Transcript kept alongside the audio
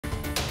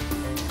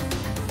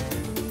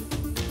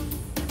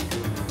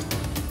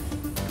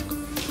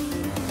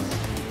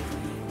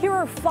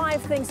are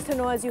 5 things to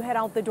know as you head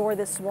out the door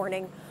this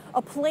morning.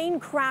 A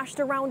plane crashed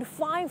around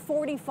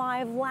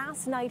 5:45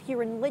 last night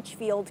here in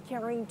Litchfield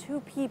carrying 2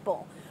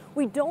 people.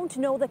 We don't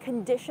know the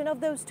condition of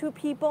those 2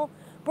 people,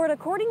 but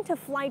according to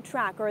Flight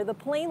Tracker, the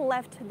plane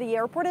left the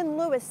airport in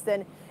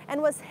Lewiston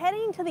and was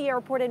heading to the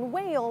airport in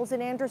Wales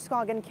in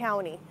Androscoggin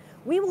County.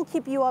 We will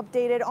keep you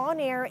updated on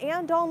air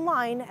and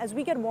online as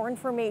we get more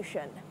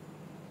information.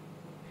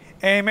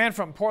 A man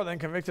from Portland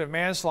convicted of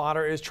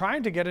manslaughter is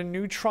trying to get a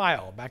new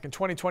trial. Back in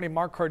 2020,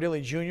 Mark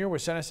Cardilli Jr.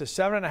 was sentenced to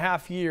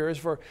 7.5 years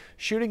for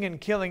shooting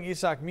and killing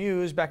Isaac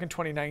Muse back in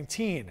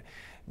 2019.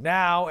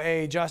 Now,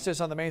 a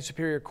justice on the Maine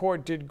Superior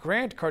Court did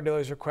grant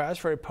Cardilli's request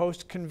for a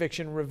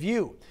post-conviction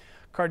review.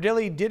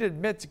 Cardilli did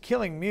admit to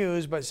killing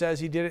Muse, but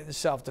says he did it in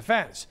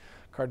self-defense.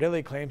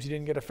 Cardilli claims he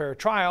didn't get a fair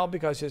trial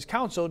because his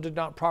counsel did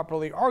not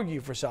properly argue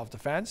for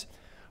self-defense.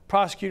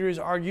 Prosecutors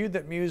argued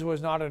that Muse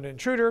was not an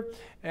intruder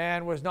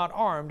and was not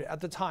armed at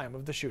the time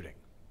of the shooting.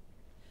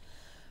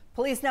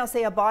 Police now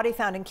say a body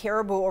found in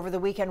Caribou over the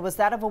weekend was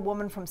that of a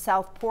woman from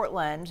South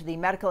Portland. The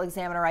medical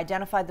examiner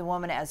identified the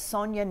woman as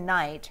Sonia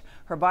Knight.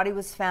 Her body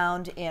was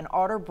found in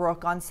Otter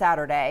Brook on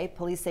Saturday.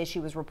 Police say she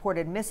was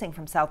reported missing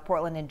from South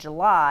Portland in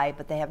July,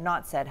 but they have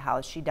not said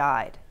how she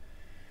died.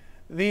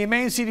 The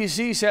Maine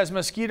CDC says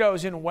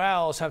mosquitoes in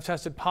wells have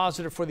tested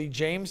positive for the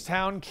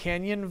Jamestown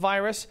Canyon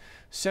virus.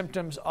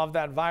 Symptoms of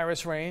that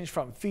virus range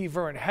from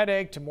fever and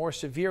headache to more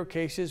severe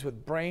cases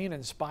with brain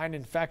and spine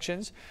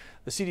infections.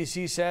 The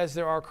CDC says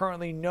there are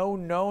currently no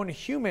known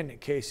human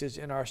cases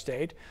in our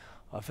state.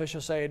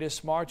 Officials say it is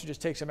smart to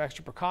just take some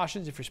extra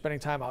precautions if you're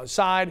spending time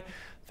outside.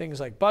 Things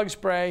like bug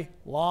spray,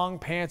 long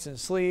pants and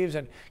sleeves,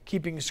 and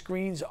keeping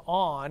screens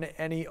on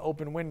any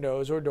open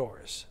windows or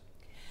doors.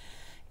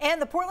 And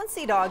the Portland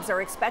Sea Dogs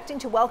are expecting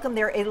to welcome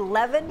their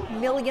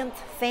 11 millionth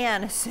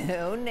fan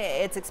soon.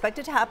 It's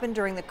expected to happen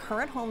during the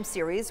current home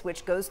series,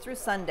 which goes through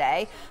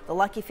Sunday. The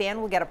lucky fan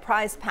will get a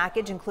prize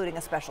package, including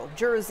a special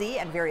jersey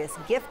and various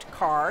gift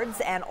cards,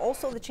 and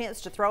also the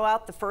chance to throw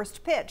out the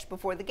first pitch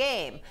before the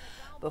game.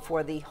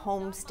 Before the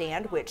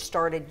homestand, which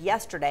started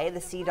yesterday,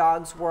 the Sea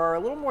Dogs were a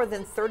little more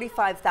than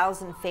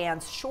 35,000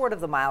 fans short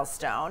of the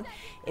milestone.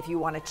 If you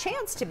want a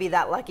chance to be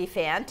that lucky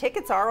fan,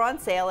 tickets are on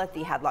sale at the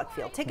Hadlock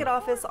Field ticket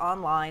office,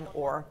 online,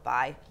 or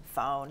by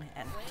phone.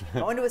 And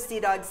going to a Sea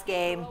Dogs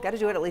game, got to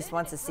do it at least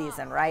once a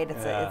season, right?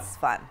 It's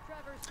fun.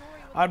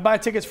 I'd buy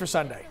tickets for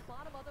Sunday.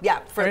 Yeah.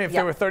 If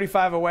they were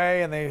 35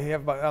 away and they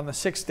have on the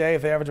 6th day,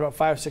 if they average about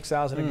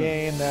 5,000–6,000 a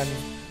game, then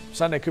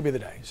Sunday could be the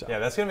day. So. Yeah,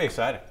 that's going to be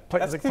exciting.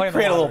 That's going to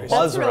create a little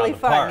buzz really around the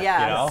fun. park.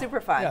 Yeah, you know? it's super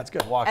fun. Yeah, it's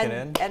good. Walking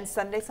in. And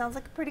Sunday sounds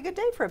like a pretty good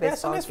day for a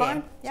baseball game. Sunday's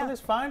fine. Yeah. Sunday's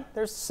fine.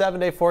 There's a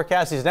 7-day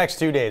forecast. These next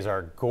 2 days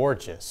are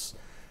gorgeous.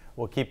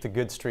 We'll keep the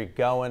good streak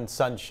going.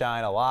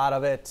 Sunshine, a lot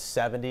of it.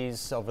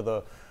 70s over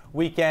the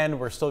weekend.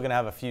 We're still going to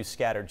have a few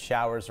scattered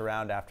showers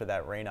around after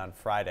that rain on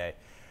Friday.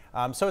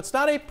 So it's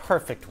not a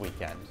perfect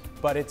weekend,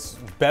 but it's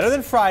better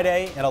than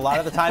Friday, and a lot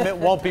of the time it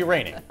won't be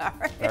raining. All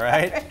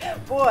right?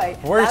 Boy,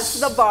 that's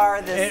the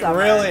bar this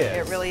summer. It really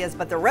is. It really is,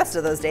 but the rest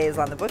of those days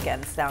on the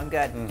bookends sound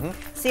good.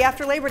 See you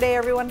after Labor Day,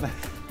 everyone.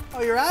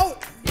 Oh, you're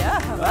out? Yeah,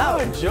 I'm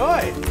out.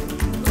 Enjoy.